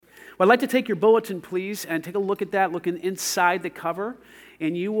Well, I'd like to take your bulletin, please, and take a look at that, looking inside the cover,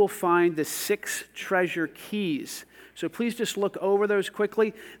 and you will find the 6 treasure keys. So please just look over those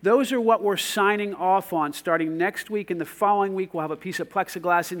quickly. Those are what we're signing off on starting next week. And the following week, we'll have a piece of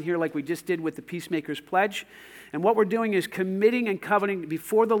plexiglass in here like we just did with the Peacemaker's Pledge. And what we're doing is committing and covenanting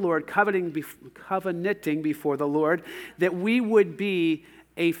before the Lord, covenanting before the Lord, that we would be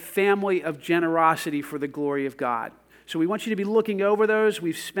a family of generosity for the glory of God. So we want you to be looking over those.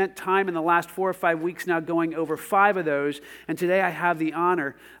 We've spent time in the last 4 or 5 weeks now going over 5 of those. And today I have the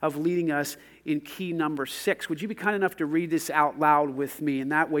honor of leading us in key number 6. Would you be kind enough to read this out loud with me?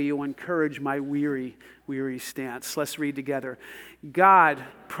 And that way you'll encourage my weary stance. Let's read together. God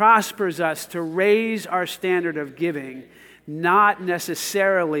prospers us to raise our standard of giving, not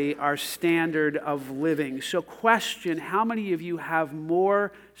necessarily our standard of living. So question, how many of you have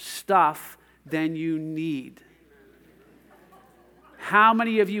more stuff than you need? How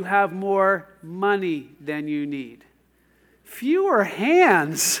many of you have more money than you need? Fewer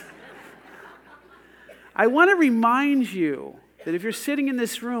hands. I want to remind you that if you're sitting in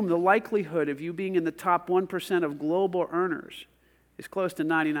this room, the likelihood of you being in the top 1% of global earners is close to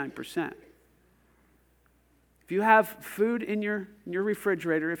 99%. If you have food in your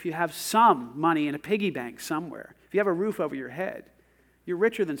refrigerator, if you have some money in a piggy bank somewhere, if you have a roof over your head, you're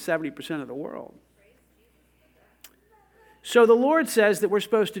richer than 70% of the world. So the Lord says that we're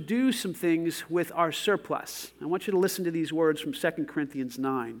supposed to do some things with our surplus. I want you to listen to these words from 2 Corinthians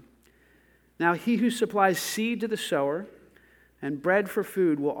 9. Now he who supplies seed to the sower and bread for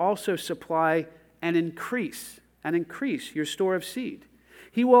food will also supply and increase your store of seed.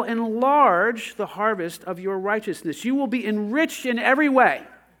 He will enlarge the harvest of your righteousness. You will be enriched in every way.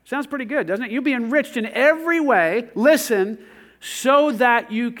 Sounds pretty good, doesn't it? You'll be enriched in every way, listen, so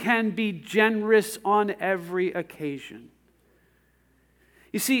that you can be generous on every occasion.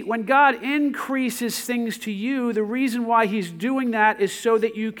 You see, when God increases things to you, the reason why he's doing that is so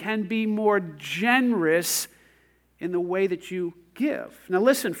that you can be more generous in the way that you give. Now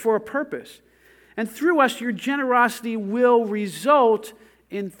listen, for a purpose. And through us, your generosity will result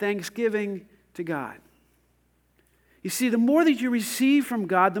in thanksgiving to God. You see, the more that you receive from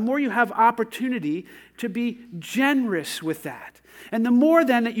God, the more you have opportunity to be generous with that. And the more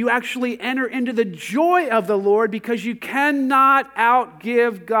then that you actually enter into the joy of the Lord, because you cannot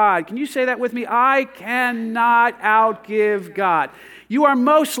outgive God. Can you say that with me? I cannot outgive God. You are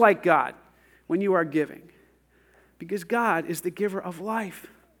most like God when you are giving, because God is the giver of life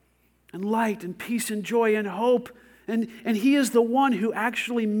and light and peace and joy and hope. And he is the one who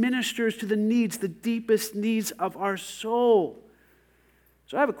actually ministers to the needs, the deepest needs of our soul.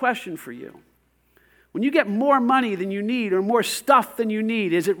 So I have a question for you. When you get more money than you need or more stuff than you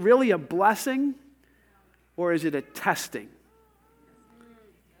need, is it really a blessing or is it a testing?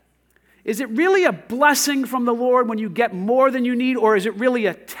 Is it really a blessing from the Lord when you get more than you need, or is it really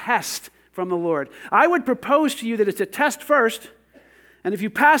a test from the Lord? I would propose to you that it's a test first, and if you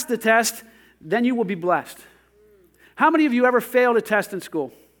pass the test, then you will be blessed. How many of you ever failed a test in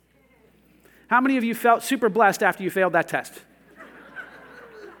school? How many of you felt super blessed after you failed that test?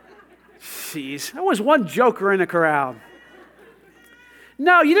 Jeez, there was one joker in the crowd.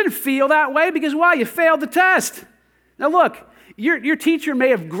 No, you didn't feel that way because why? You failed the test. Now look, your teacher may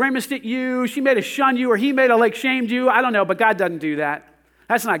have grimaced at you, she may have shunned you, or he may have shamed you. I don't know, but God doesn't do that.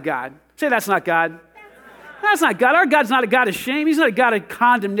 That's not God. Say that's not God. That's not God. Our God's not a God of shame. He's not a God of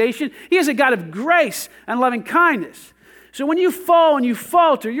condemnation. He is a God of grace and loving kindness. So when you fall and you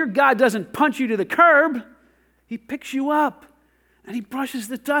falter, your God doesn't punch you to the curb. He picks you up and he brushes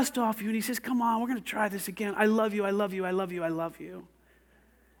the dust off you and he says, come on, we're going to try this again. I love you, I love you, I love you, I love you.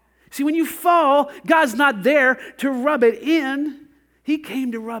 See, when you fall, God's not there to rub it in. He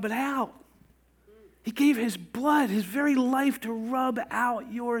came to rub it out. He gave his blood, his very life, to rub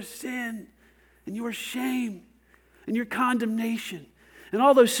out your sin and your shame and your condemnation and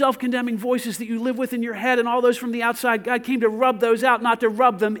all those self-condemning voices that you live with in your head and all those from the outside. God came to rub those out, not to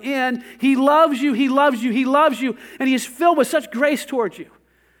rub them in. He loves you, he loves you, he loves you, and he is filled with such grace towards you.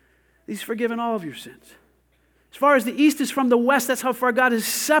 He's forgiven all of your sins. As far as the east is from the west, that's how far God has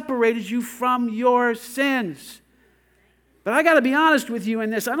separated you from your sins. But I got to be honest with you in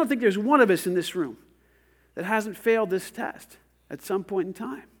this. I don't think there's one of us in this room that hasn't failed this test at some point in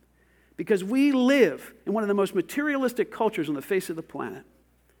time. Because we live in one of the most materialistic cultures on the face of the planet.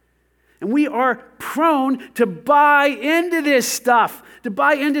 And we are prone to buy into this stuff, to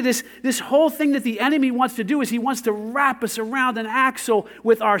buy into this whole thing that the enemy wants to do is he wants to wrap us around an axle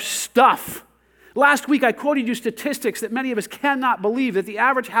with our stuff. Last week I quoted you statistics that many of us cannot believe, that the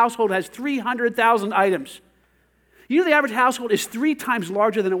average household has 300,000 items. You know the average household is 3 times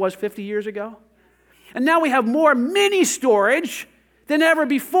larger than it was 50 years ago? And now we have more mini storage than ever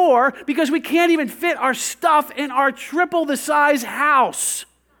before because we can't even fit our stuff in our triple the size house.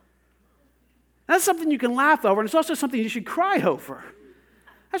 That's something you can laugh over, and it's also something you should cry over.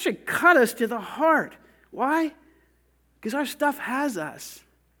 That should cut us to the heart. Why? Because our stuff has us.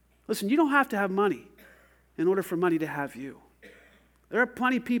 Listen, you don't have to have money in order for money to have you. There are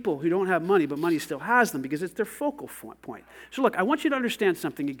plenty of people who don't have money, but money still has them because it's their focal point. So look, I want you to understand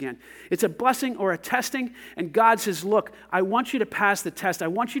something again. It's a blessing or a testing, and God says, look, I want you to pass the test. I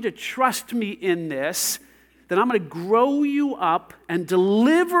want you to trust me in this, that I'm going to grow you up and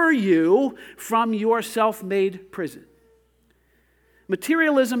deliver you from your self-made prison.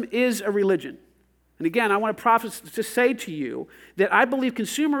 Materialism is a religion. And again, I want to say to you that I believe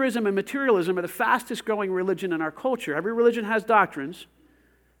consumerism and materialism are the fastest growing religion in our culture. Every religion has doctrines.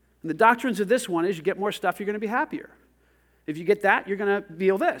 And the doctrines of this one is you get more stuff, you're going to be happier. If you get that, you're going to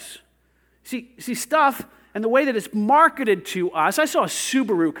feel this. See, stuff and the way that it's marketed to us. I saw a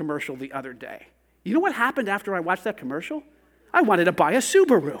Subaru commercial the other day. You know what happened after I watched that commercial? I wanted to buy a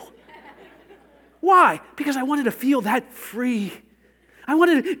Subaru. Why? Because I wanted to feel that free. I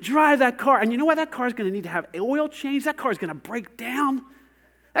wanted to drive that car. And you know what? That car is going to need to have oil change. That car is going to break down.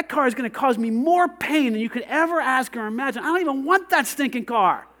 That car is going to cause me more pain than you could ever ask or imagine. I don't even want that stinking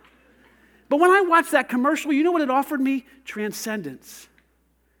car. But when I watched that commercial, you know what it offered me? Transcendence.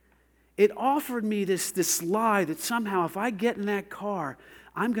 It offered me this lie that somehow if I get in that car,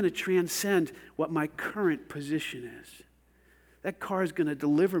 I'm going to transcend what my current position is. That car is going to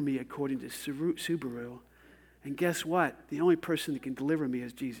deliver me according to Subaru. And guess what? The only person that can deliver me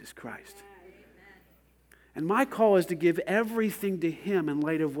is Jesus Christ. And my call is to give everything to him in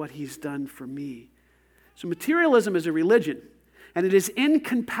light of what he's done for me. So materialism is a religion, and it is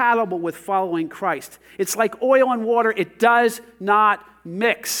incompatible with following Christ. It's like oil and water. It does not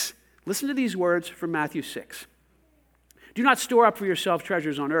mix. Listen to these words from Matthew 6. Do not store up for yourselves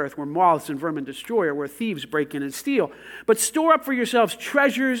treasures on earth where moths and vermin destroy or where thieves break in and steal, but store up for yourselves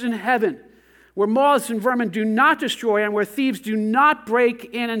treasures in heaven where moths and vermin do not destroy and where thieves do not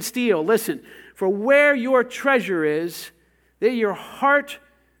break in and steal. Listen, for where your treasure is, there your heart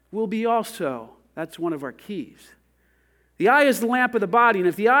will be also. That's one of our keys. The eye is the lamp of the body, and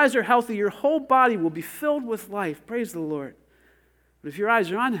if the eyes are healthy, your whole body will be filled with life. Praise the Lord. But if your eyes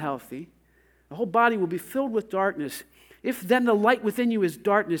are unhealthy, the whole body will be filled with darkness. If then the light within you is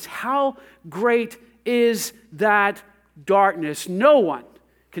darkness, how great is that darkness? No one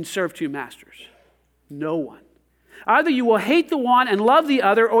can serve 2 masters. No one. Either you will hate the one and love the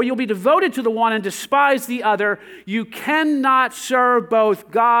other, or you'll be devoted to the one and despise the other. You cannot serve both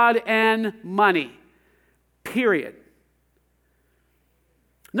God and money. Period.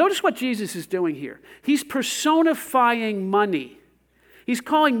 Notice what Jesus is doing here. He's personifying money. He's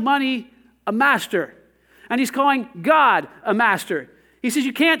calling money a master, and he's calling God a master. He says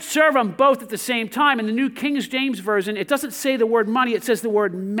you can't serve them both at the same time. In the New King James Version, it doesn't say the word money, it says the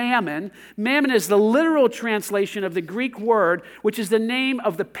word mammon. Mammon is the literal translation of the Greek word, which is the name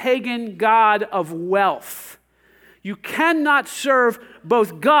of the pagan god of wealth. You cannot serve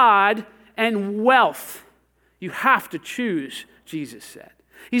both God and wealth. You have to choose, Jesus said.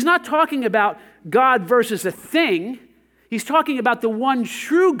 He's not talking about God versus a thing. He's talking about the one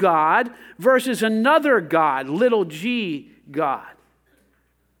true God versus another God, little g God.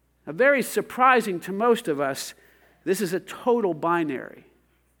 Now, very surprising to most of us, this is a total binary.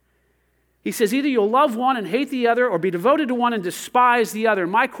 He says either you'll love one and hate the other, or be devoted to one and despise the other.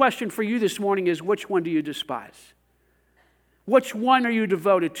 My question for you this morning is, which one do you despise? Which one are you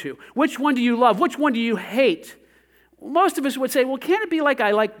devoted to? Which one do you love? Which one do you hate? Most of us would say, well, can't it be like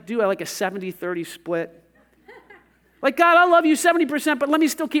I do a 70-30 split? Like, God, I love you 70%, but let me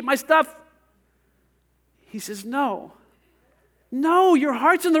still keep my stuff. He says, no. No, your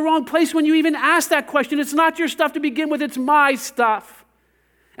heart's in the wrong place when you even ask that question. It's not your stuff to begin with, it's my stuff.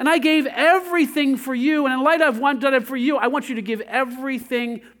 And I gave everything for you, and in light of what I've done it for you, I want you to give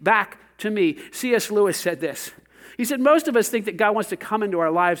everything back to me. C.S. Lewis said this. He said, most of us think that God wants to come into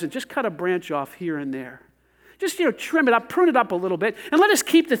our lives and just cut a branch off here and there. Just, trim it up, prune it up a little bit, and let us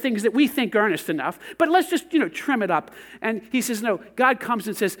keep the things that we think earnest enough, but let's just, trim it up. And he says, no, God comes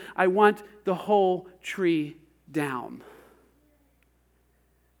and says, I want the whole tree down.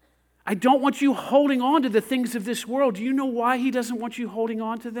 I don't want you holding on to the things of this world. Do you know why he doesn't want you holding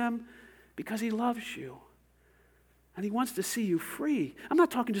on to them? Because he loves you. And he wants to see you free. I'm not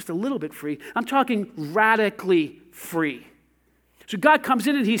talking just a little bit free. I'm talking radically free. So God comes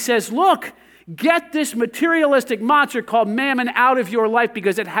in and he says, look, get this materialistic monster called mammon out of your life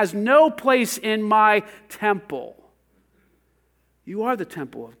because it has no place in my temple. You are the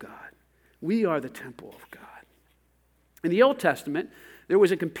temple of God. We are the temple of God. In the Old Testament, there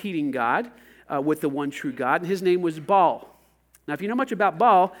was a competing god with the one true God, and his name was Baal. Now, if you know much about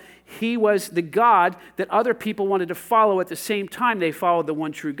Baal, he was the god that other people wanted to follow at the same time they followed the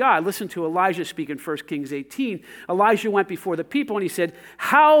one true God. Listen to Elijah speak in 1 Kings 18. Elijah went before the people and he said,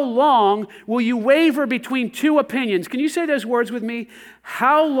 "How long will you waver between two opinions?" Can you say those words with me?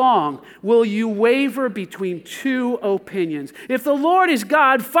 How long will you waver between two opinions? If the Lord is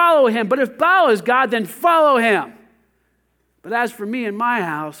God, follow him. But if Baal is God, then follow him. But as for me and my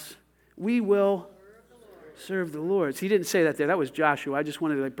house, we will serve the Lord. He didn't say that there. That was Joshua. I just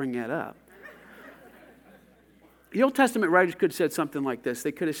wanted to bring that up. The Old Testament writers could have said something like this.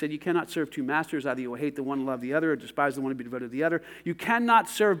 They could have said, you cannot serve two masters. Either you will hate the one and love the other, or despise the one and be devoted to the other. You cannot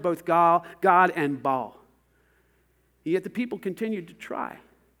serve both God and Baal. Yet the people continued to try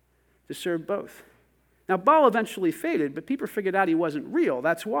to serve both. Now, Baal eventually faded, but people figured out he wasn't real.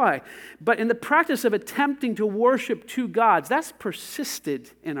 That's why. But in the practice of attempting to worship two gods, that's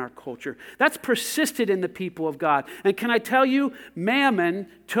persisted in our culture. That's persisted in the people of God. And can I tell you, Mammon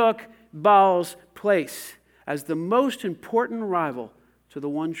took Baal's place as the most important rival to the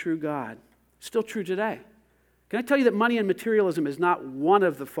one true God. Still true today. Can I tell you that money and materialism is not one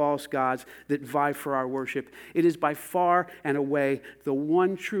of the false gods that vie for our worship? It is by far and away the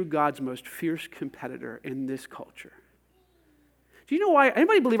one true God's most fierce competitor in this culture. Do you know why?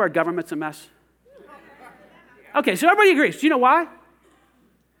 Anybody believe our government's a mess? Okay, so everybody agrees. Do you know why?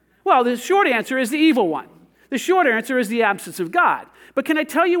 Well, the short answer is the evil one. The short answer is the absence of God. But can I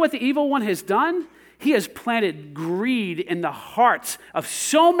tell you what the evil one has done? He has planted greed in the hearts of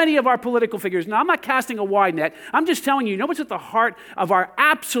so many of our political figures. Now, I'm not casting a wide net. I'm just telling you, what's at the heart of our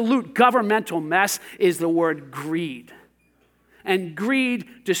absolute governmental mess is the word greed. And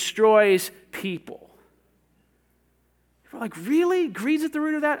greed destroys people. We're like, really? Greed's at the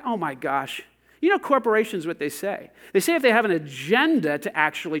root of that? Oh my gosh. You know, corporations, what they say. They say if they have an agenda to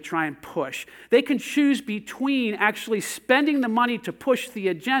actually try and push, they can choose between actually spending the money to push the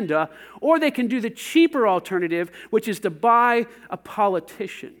agenda, or they can do the cheaper alternative, which is to buy a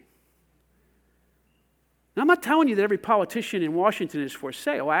politician. Now, I'm not telling you that every politician in Washington is for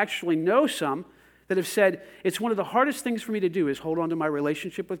sale. I actually know some that have said, it's one of the hardest things for me to do is hold on to my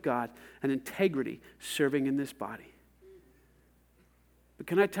relationship with God and integrity serving in this body. But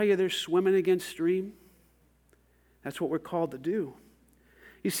can I tell you they're swimming against stream? That's what we're called to do.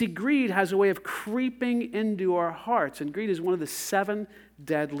 You see, greed has a way of creeping into our hearts, and greed is one of the 7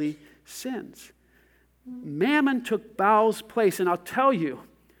 deadly sins. Mammon took Baal's place, and I'll tell you,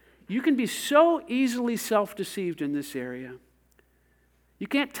 you can be so easily self-deceived in this area. You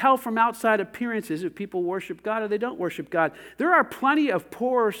can't tell from outside appearances if people worship God or they don't worship God. There are plenty of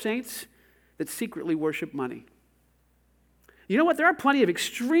poorer saints that secretly worship money. You know what? There are plenty of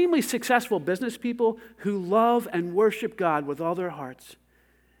extremely successful business people who love and worship God with all their hearts.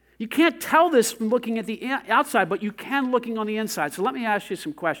 You can't tell this from looking at the outside, but you can looking on the inside. So let me ask you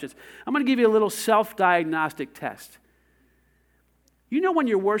some questions. I'm going to give you a little self-diagnostic test. You know when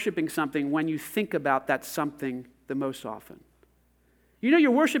you're worshiping something when you think about that something the most often. You know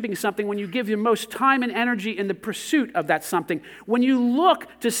you're worshiping something when you give your most time and energy in the pursuit of that something. When you look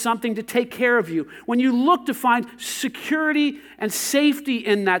to something to take care of you. When you look to find security and safety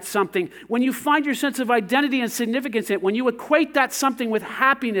in that something. When you find your sense of identity and significance in it. When you equate that something with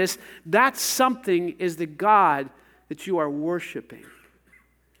happiness, that something is the God that you are worshiping.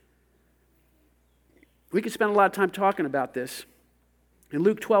 We could spend a lot of time talking about this. In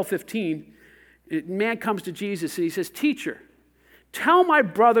Luke 12:15, a man comes to Jesus and he says, "Teacher, tell my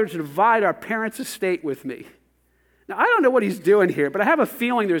brother to divide our parents' estate with me." Now, I don't know what he's doing here, but I have a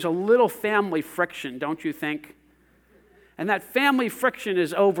feeling there's a little family friction, don't you think? And that family friction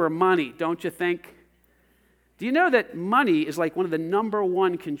is over money, don't you think? Do you know that money is like one of the number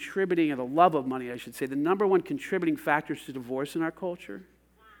one contributing, or the love of money, I should say, the number one contributing factors to divorce in our culture?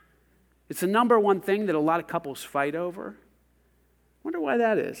 It's the number one thing that a lot of couples fight over. Wonder why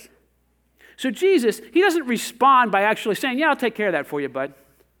that is. So Jesus, he doesn't respond by actually saying, "Yeah, I'll take care of that for you, bud."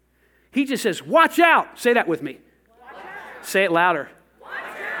 He just says, "Watch out." Say that with me. Watch out. Say it louder. Watch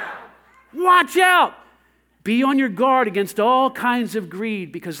out. Watch out. Be on your guard against all kinds of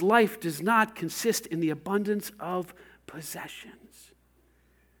greed, because life does not consist in the abundance of possessions.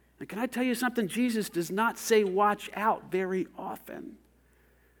 And can I tell you something? Jesus does not say watch out very often.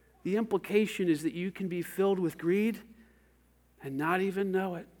 The implication is that you can be filled with greed and not even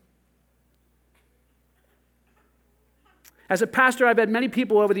know it. As a pastor, I've had many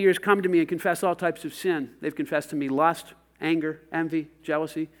people over the years come to me and confess all types of sin. They've confessed to me lust, anger, envy,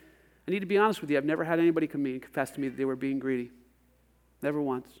 jealousy. I need to be honest with you. I've never had anybody come to me and confess to me that they were being greedy. Never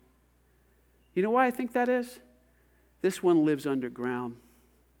once. You know why I think that is? This one lives underground.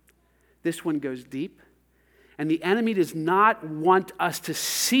 This one goes deep. And the enemy does not want us to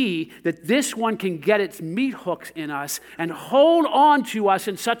see that this one can get its meat hooks in us and hold on to us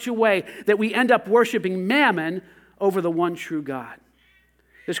in such a way that we end up worshiping mammon over the one true God.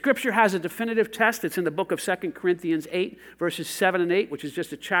 The scripture has a definitive test. It's in the book of 2 Corinthians 8, verses 7 and 8, which is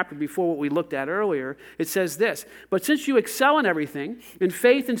just a chapter before what we looked at earlier. It says this, "But since you excel in everything, in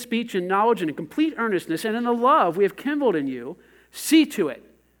faith and speech and knowledge and in complete earnestness and in the love we have kindled in you, see to it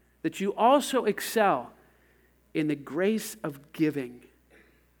that you also excel in the grace of giving."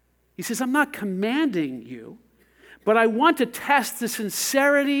 He says, I'm not commanding you, but I want to test the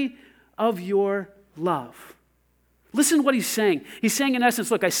sincerity of your love. Listen to what he's saying. He's saying in essence,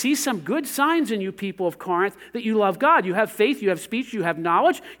 look, I see some good signs in you people of Corinth that you love God. You have faith, you have speech, you have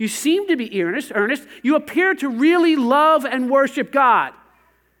knowledge. You seem to be earnest. You appear to really love and worship God.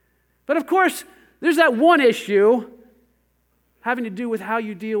 But of course, there's that one issue having to do with how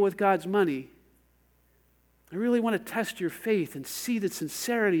you deal with God's money. I really want to test your faith and see the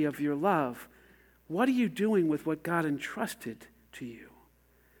sincerity of your love. What are you doing with what God entrusted to you?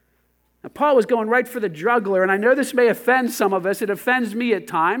 Now, Paul was going right for the jugular, and I know this may offend some of us. It offends me at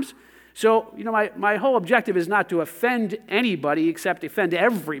times. So, my whole objective is not to offend anybody except offend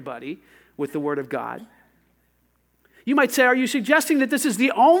everybody with the Word of God. You might say, are you suggesting that this is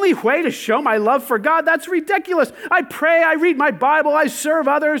the only way to show my love for God? That's ridiculous. I pray, I read my Bible, I serve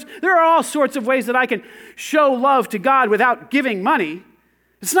others. There are all sorts of ways that I can show love to God without giving money.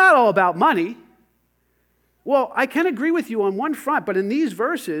 It's not all about money. Well, I can agree with you on one front, but in these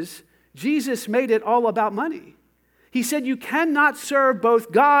verses, Jesus made it all about money. He said you cannot serve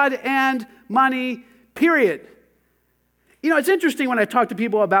both God and money, period. It's interesting when I talk to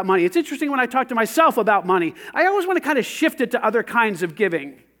people about money. It's interesting when I talk to myself about money. I always want to kind of shift it to other kinds of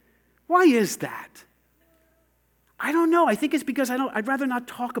giving. Why is that? I don't know. I think it's because I'd rather not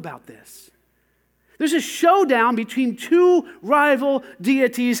talk about this. There's a showdown between two rival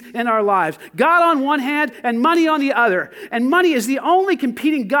deities in our lives. God on one hand and money on the other. And money is the only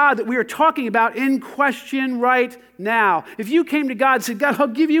competing God that we are talking about in question right now. If you came to God and said, God, I'll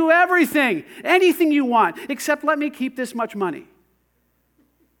give you everything, anything you want, except let me keep this much money,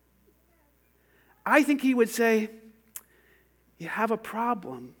 I think he would say, you have a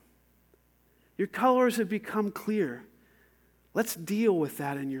problem. Your colors have become clear. Let's deal with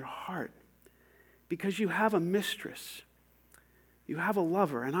that in your heart. Because you have a mistress, you have a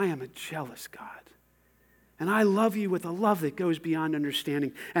lover, and I am a jealous God. And I love you with a love that goes beyond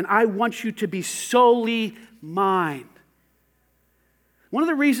understanding. And I want you to be solely mine. One of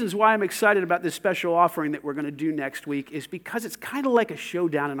the reasons why I'm excited about this special offering that we're going to do next week is because it's kind of like a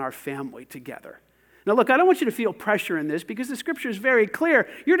showdown in our family together. Now look, I don't want you to feel pressure in this because the scripture is very clear.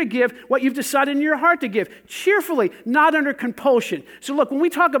 You're to give what you've decided in your heart to give, cheerfully, not under compulsion. So look, when we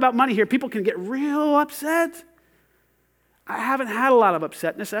talk about money here, people can get real upset. I haven't had a lot of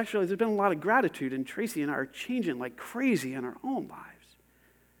upsetness. Actually, there's been a lot of gratitude, and Tracy and I are changing like crazy in our own lives.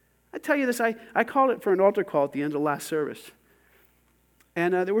 I tell you this, I called it for an altar call at the end of last service.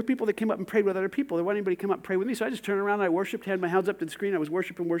 And there were people that came up and prayed with other people. There wasn't anybody come up and pray with me. So I just turned around and I worshiped, had my hands up to the screen. I was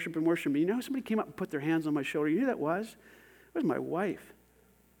worshiping. Somebody came up and put their hands on my shoulder. You know who that was? It was my wife.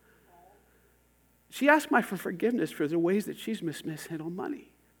 She asked me for forgiveness for the ways that she's mishandled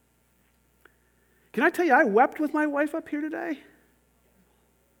money. Can I tell you, I wept with my wife up here today.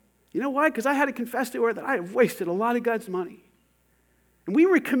 You know why? Because I had to confess to her that I have wasted a lot of God's money. And we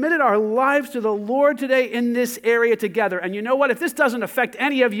recommitted our lives to the Lord today in this area together. And you know what? If this doesn't affect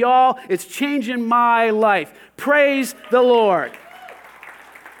any of y'all, it's changing my life. Praise the Lord.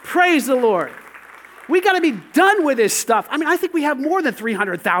 Praise the Lord. We got to be done with this stuff. I think we have more than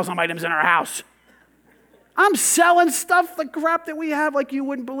 300,000 items in our house. I'm selling stuff, the crap that we have like you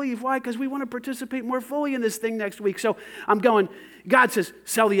wouldn't believe. Why? Because we want to participate more fully in this thing next week. So I'm going, God says,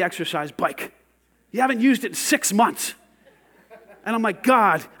 sell the exercise bike. You haven't used it in 6 months. And I'm like,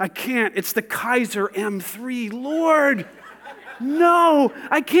 God, I can't. It's the Kaiser M3. Lord, no,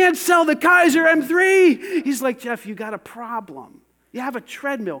 I can't sell the Kaiser M3. He's like, Jeff, you got a problem. You have a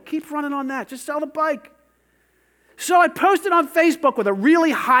treadmill. Keep running on that. Just sell the bike. So I posted on Facebook with a really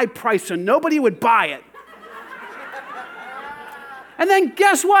high price so nobody would buy it. And then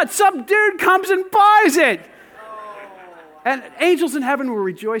guess what? Some dude comes and buys it. And angels in heaven were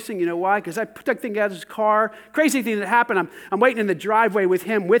rejoicing. You know why? Because I took the thing out of his car. Crazy thing that happened, I'm waiting in the driveway with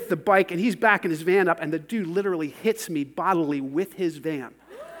him with the bike, and he's backing his van up, and the dude literally hits me bodily with his van.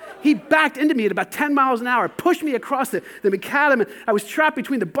 He backed into me at about 10 miles an hour, pushed me across the macadam. I was trapped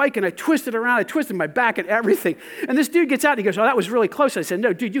between the bike and I twisted around. I twisted my back and everything. And this dude gets out and he goes, "Oh, that was really close." I said,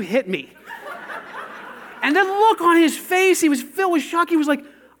 "No, dude, you hit me." And the look on his face, he was filled with shock. He was like,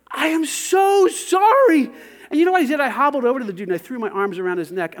 "I am so sorry." And you know what he did? I hobbled over to the dude and I threw my arms around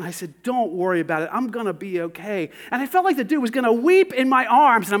his neck and I said, "Don't worry about it. I'm going to be okay." And I felt like the dude was going to weep in my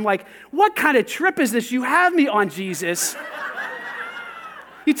arms. And I'm like, "What kind of trip is this you have me on, Jesus?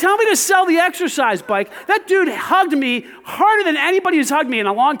 You tell me to sell the exercise bike." That dude hugged me harder than anybody who's hugged me in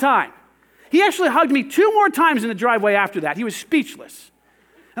a long time. He actually hugged me 2 more times in the driveway after that. He was speechless.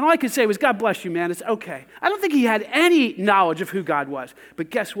 And all I could say was, "God bless you, man. It's okay." I don't think he had any knowledge of who God was. But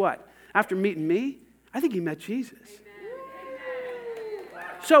guess what? After meeting me, I think he met Jesus.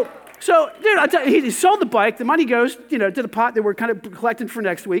 So, dude, I tell you, he sold the bike. The money goes, to the pot that we're kind of collecting for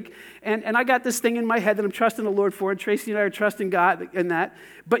next week. And I got this thing in my head that I'm trusting the Lord for, and Tracy and I are trusting God in that.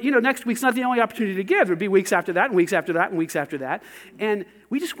 But, next week's not the only opportunity to give. There'll be weeks after that, and weeks after that, and weeks after that. And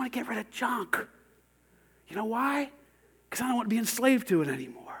we just want to get rid of junk. You know why? Because I don't want to be enslaved to it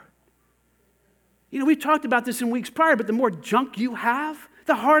anymore. We've talked about this in weeks prior, but the more junk you have,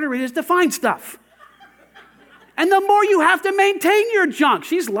 the harder it is to find stuff. And the more you have to maintain your junk.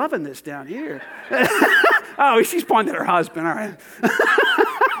 She's loving this down here. Oh, she's pointing at her husband. All right.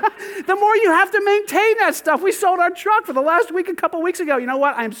 The more you have to maintain that stuff. We sold our truck for the last week a couple weeks ago. You know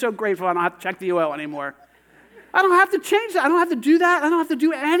what? I'm so grateful I don't have to check the oil anymore. I don't have to change that. I don't have to do that. I don't have to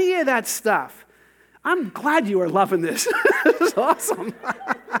do any of that stuff. I'm glad you are loving this. This is awesome.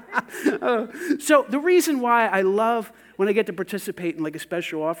 So the reason why I love when I get to participate in like a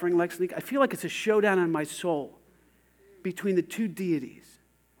special offering like Sneak, I feel like it's a showdown in my soul between the two deities.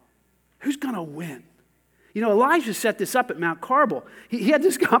 Who's going to win? Elijah set this up at Mount Carmel. He had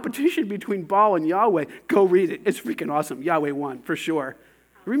this competition between Baal and Yahweh. Go read it. It's freaking awesome. Yahweh won, for sure.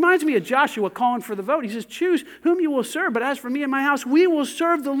 It reminds me of Joshua calling for the vote. He says, "Choose whom you will serve, but as for me and my house, we will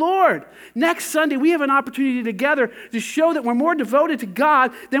serve the Lord." Next Sunday, we have an opportunity together to show that we're more devoted to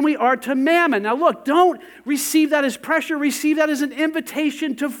God than we are to mammon. Now look, don't receive that as pressure. Receive that as an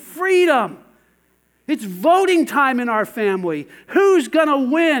invitation to freedom. It's voting time in our family. Who's going to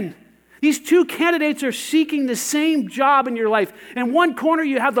win? These two candidates are seeking the same job in your life. In one corner,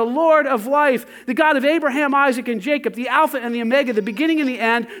 you have the Lord of life, the God of Abraham, Isaac, and Jacob, the Alpha and the Omega, the beginning and the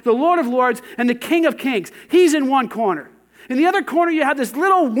end, the Lord of lords, and the King of kings. He's in one corner. In the other corner, you have this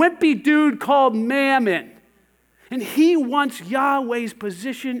little wimpy dude called Mammon. And he wants Yahweh's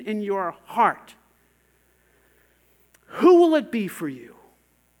position in your heart. Who will it be for you?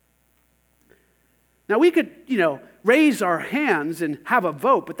 Now, we could, raise our hands and have a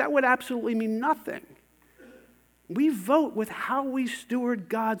vote, but that would absolutely mean nothing. We vote with how we steward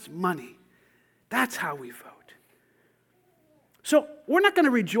God's money. That's how we vote. So we're not going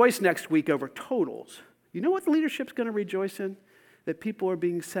to rejoice next week over totals. You know what the leadership's going to rejoice in? That people are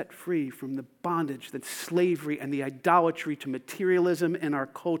being set free from the bondage, the slavery, and the idolatry to materialism in our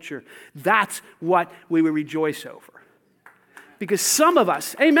culture. That's what we will rejoice over. Because some of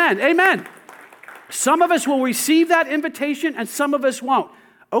us, amen, some of us will receive that invitation and some of us won't.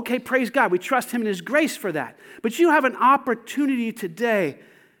 Okay, praise God. We trust Him in His grace for that. But you have an opportunity today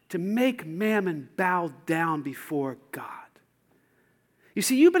to make mammon bow down before God. You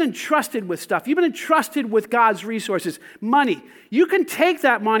see, you've been entrusted with stuff. You've been entrusted with God's resources, money. You can take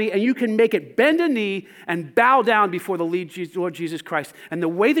that money and you can make it bend a knee and bow down before the Lord Jesus Christ. And the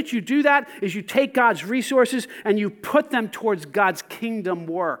way that you do that is you take God's resources and you put them towards God's kingdom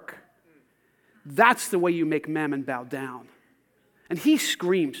work. That's the way you make mammon bow down. And he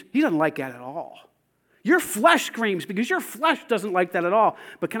screams. He doesn't like that at all. Your flesh screams because your flesh doesn't like that at all.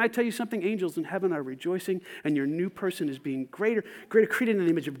 But can I tell you something? Angels in heaven are rejoicing, and your new person is being greater created in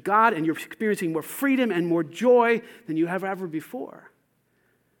the image of God, and you're experiencing more freedom and more joy than you have ever before.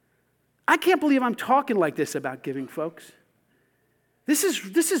 I can't believe I'm talking like this about giving, folks. This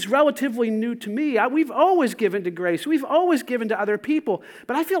is relatively new to me. We've always given to grace. We've always given to other people.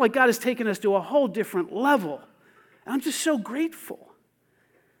 But I feel like God has taken us to a whole different level. And I'm just so grateful.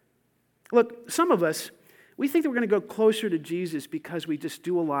 Look, some of us, we think that we're going to go closer to Jesus because we just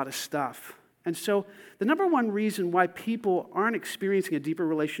do a lot of stuff. And so the number one reason why people aren't experiencing a deeper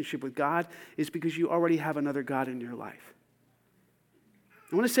relationship with God is because you already have another God in your life.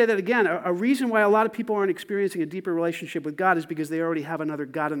 I want to say that again. A reason why a lot of people aren't experiencing a deeper relationship with God is because they already have another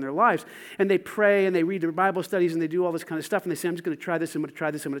God in their lives. And they pray and they read their Bible studies and they do all this kind of stuff. And they say, I'm just going to try this, I'm going to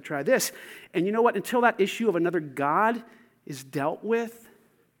try this, I'm going to try this. And you know what? Until that issue of another God is dealt with,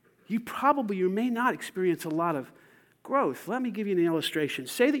 you may not experience a lot of growth. Let me give you an illustration.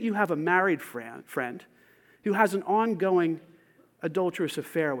 Say that you have a married friend who has an ongoing adulterous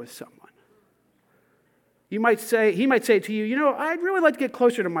affair with someone. He might say to you, I'd really like to get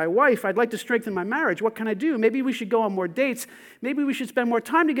closer to my wife. I'd like to strengthen my marriage. What can I do? Maybe we should go on more dates. Maybe we should spend more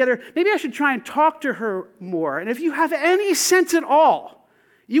time together. Maybe I should try and talk to her more. And if you have any sense at all,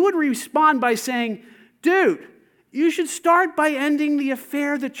 you would respond by saying, dude, you should start by ending the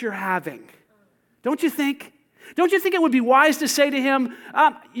affair that you're having. Don't you think? Don't you think it would be wise to say to him,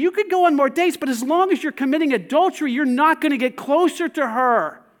 you could go on more dates, but as long as you're committing adultery, you're not going to get closer to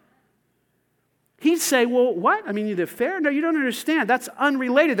her. He'd say, well, what? I mean, the affair? No, you don't understand. That's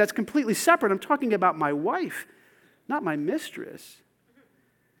unrelated. That's completely separate. I'm talking about my wife, not my mistress.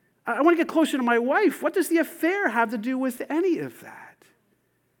 I want to get closer to my wife. What does the affair have to do with any of that?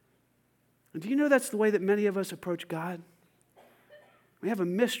 And do you know that's the way that many of us approach God? We have a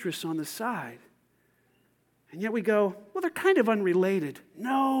mistress on the side. And yet we go, well, they're kind of unrelated.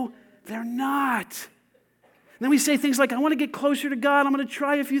 No, they're not. And then we say things like, I want to get closer to God. I'm going to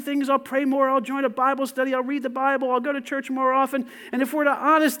try a few things. I'll pray more. I'll join a Bible study. I'll read the Bible. I'll go to church more often. And if we're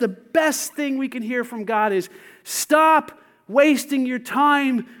honest, the best thing we can hear from God is stop wasting your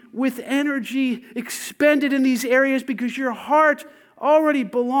time with energy expended in these areas because your heart already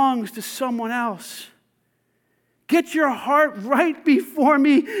belongs to someone else. Get your heart right before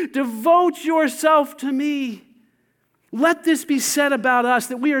me. Devote yourself to me. Let this be said about us,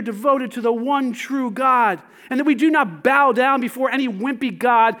 that we are devoted to the one true God, and that we do not bow down before any wimpy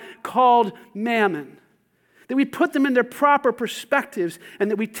god called Mammon. That we put them in their proper perspectives, and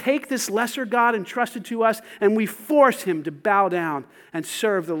that we take this lesser God entrusted to us, and we force him to bow down and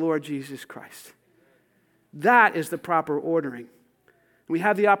serve the Lord Jesus Christ. That is the proper ordering. We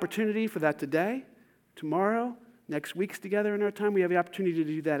have the opportunity for that today, tomorrow, next week's together in our time. We have the opportunity to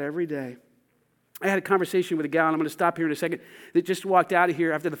do that every day. I had a conversation with a gal, and I'm going to stop here in a second, that just walked out of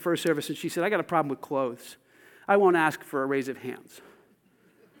here after the first service, and she said, I got a problem with clothes. I won't ask for a raise of hands.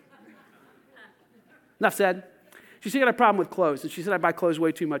 Enough said. She said, I got a problem with clothes. And she said, I buy clothes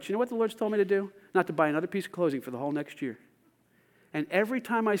way too much. You know what the Lord's told me to do? Not to buy another piece of clothing for the whole next year. And every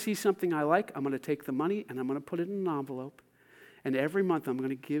time I see something I like, I'm going to take the money and I'm going to put it in an envelope. And every month I'm going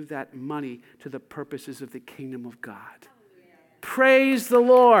to give that money to the purposes of the kingdom of God. Praise the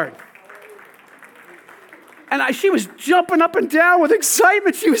Lord. And she was jumping up and down with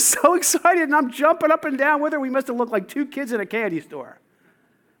excitement. She was so excited, and I'm jumping up and down with her. We must have looked like two kids in a candy store.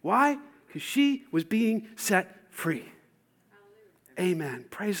 Why? Because she was being set free. Amen.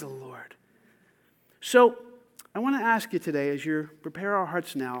 Praise the Lord. So I want to ask you today, as you prepare our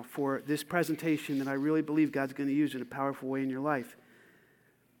hearts now for this presentation that I really believe God's going to use in a powerful way in your life,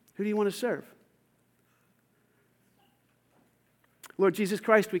 who do you want to serve? Lord Jesus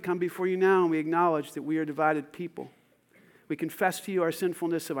Christ, we come before you now and we acknowledge that we are divided people. We confess to you our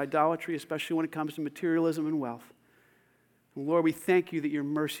sinfulness of idolatry, especially when it comes to materialism and wealth. And Lord, we thank you that your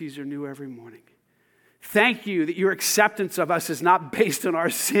mercies are new every morning. Thank you that your acceptance of us is not based on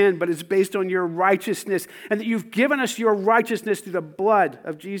our sin, but it's based on your righteousness, and that you've given us your righteousness through the blood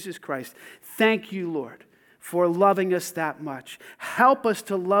of Jesus Christ. Thank you, Lord, for loving us that much. Help us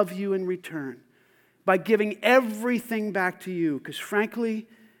to love you in return by giving everything back to you, because frankly,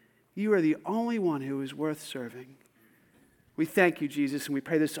 you are the only one who is worth serving. We thank you, Jesus, and we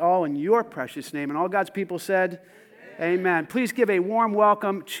pray this all in your precious name. And all God's people said, Amen. Please give a warm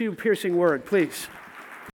welcome to Piercing Word, please.